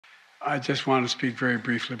I just want to speak very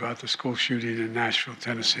briefly about the school shooting in Nashville,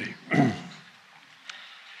 Tennessee.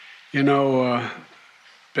 You know,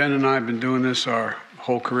 Ben and I have been doing this our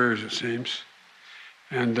whole careers, it seems.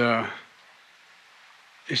 And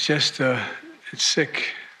it's just, it's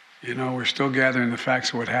sick. You know, we're still gathering the facts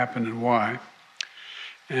of what happened and why.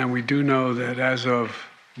 And we do know that as of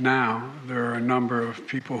now, there are a number of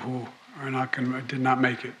people who did not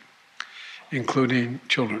make it, including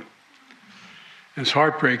children. It's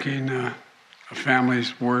heartbreaking, a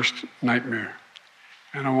family's worst nightmare.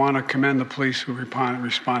 And I want to commend the police who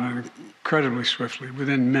responded incredibly swiftly,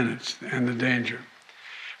 within minutes, to end the danger.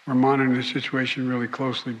 We're monitoring the situation really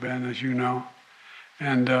closely, Ben, as you know,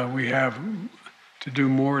 and we have to do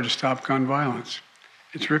more to stop gun violence.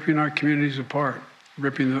 It's ripping our communities apart,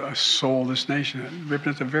 ripping the soul of this nation,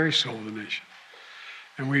 ripping at the very soul of the nation.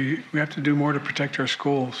 And we have to do more to protect our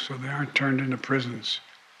schools so they aren't turned into prisons.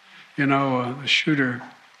 You know, the shooter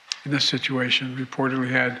in this situation reportedly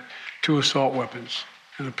had 2 assault weapons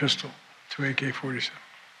and a pistol, 2 AK-47.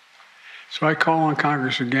 So I call on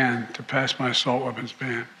Congress again to pass my assault weapons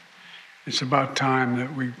ban. It's about time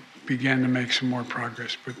that we begin to make some more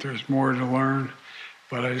progress, but there's more to learn.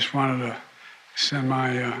 But I just wanted to send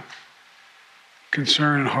my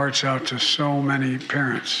concern and hearts out to so many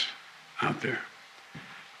parents out there.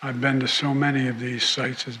 I've been to so many of these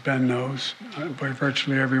sites, as Ben knows, by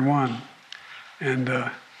virtually every one. And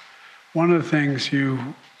one of the things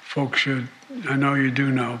you folks should, I know you do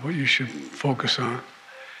know, but you should focus on.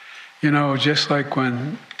 You know, just like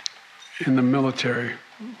when in the military,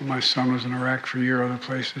 my son was in Iraq for a year, other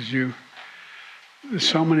places, there's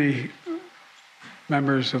so many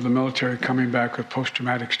members of the military coming back with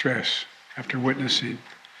post-traumatic stress after witnessing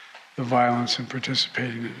the violence and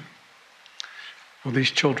participating in it. Well,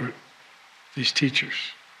 these children, these teachers,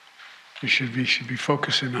 we should be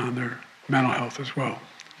focusing on their mental health as well.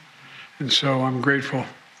 And so I'm grateful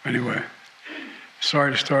anyway.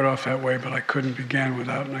 Sorry to start off that way, but I couldn't begin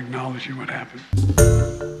without acknowledging what happened.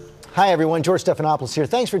 Hi, everyone. George Stephanopoulos here.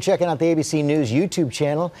 Thanks for checking out the ABC News YouTube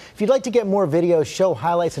channel. If you'd like to get more videos, show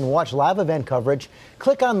highlights, and watch live event coverage,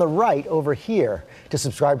 click on the right over here to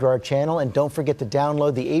subscribe to our channel. And don't forget to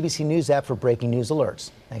download the ABC News app for breaking news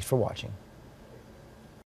alerts. Thanks for watching.